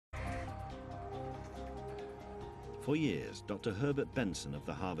For years, Dr. Herbert Benson of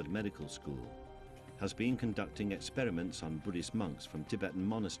the Harvard Medical School has been conducting experiments on Buddhist monks from Tibetan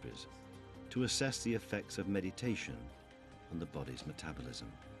monasteries to assess the effects of meditation on the body's metabolism.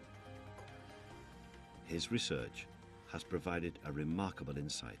 His research has provided a remarkable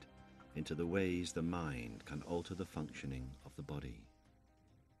insight into the ways the mind can alter the functioning of the body.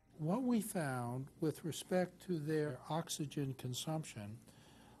 What we found with respect to their oxygen consumption,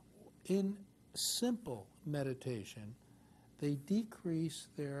 in simple meditation, they decrease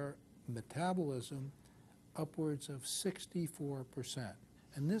their metabolism upwards of 64%.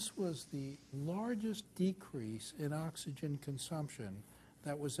 And this was the largest decrease in oxygen consumption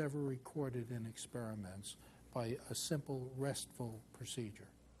that was ever recorded in experiments by a simple restful procedure.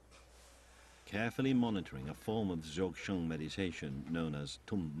 Carefully monitoring a form of Dzogchen meditation known as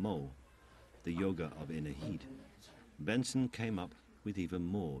Tum Mo, the yoga of inner heat, Benson came up with even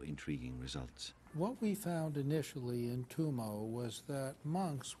more intriguing results. What we found initially in Tumo was that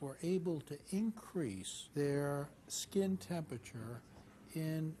monks were able to increase their skin temperature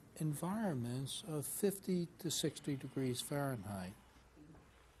in environments of 50 to 60 degrees Fahrenheit.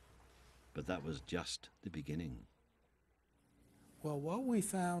 But that was just the beginning. Well, what we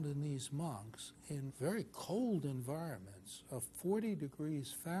found in these monks in very cold environments of 40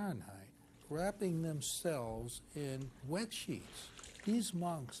 degrees Fahrenheit, wrapping themselves in wet sheets, these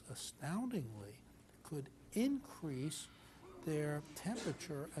monks astoundingly could increase their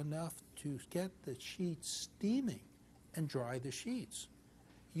temperature enough to get the sheets steaming and dry the sheets.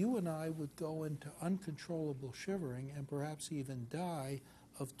 You and I would go into uncontrollable shivering and perhaps even die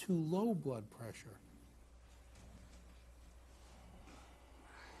of too low blood pressure.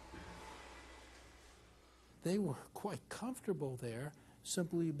 They were quite comfortable there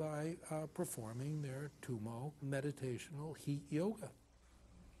simply by performing their Tumo meditational heat yoga.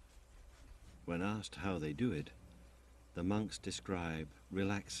 When asked how they do it, the monks describe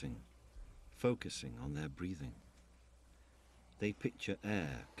relaxing, focusing on their breathing. They picture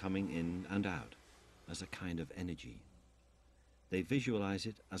air coming in and out as a kind of energy. They visualize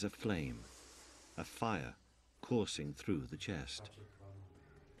it as a flame, a fire coursing through the chest.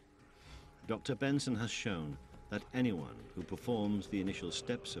 Dr. Benson has shown that anyone who performs the initial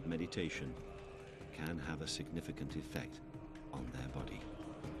steps of meditation can have a significant effect on their body.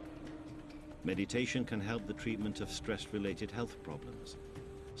 Meditation can help the treatment of stress-related health problems,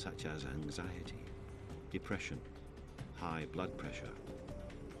 such as anxiety, depression, high blood pressure,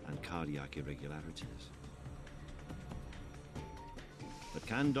 and cardiac irregularities. But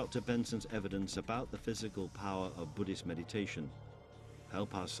can Dr. Benson's evidence about the physical power of Buddhist meditation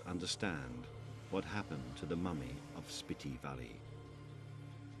help us understand what happened to the mummy of Spiti Valley?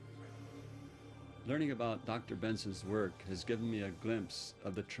 Learning about Dr. Benson's work has given me a glimpse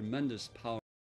of the tremendous power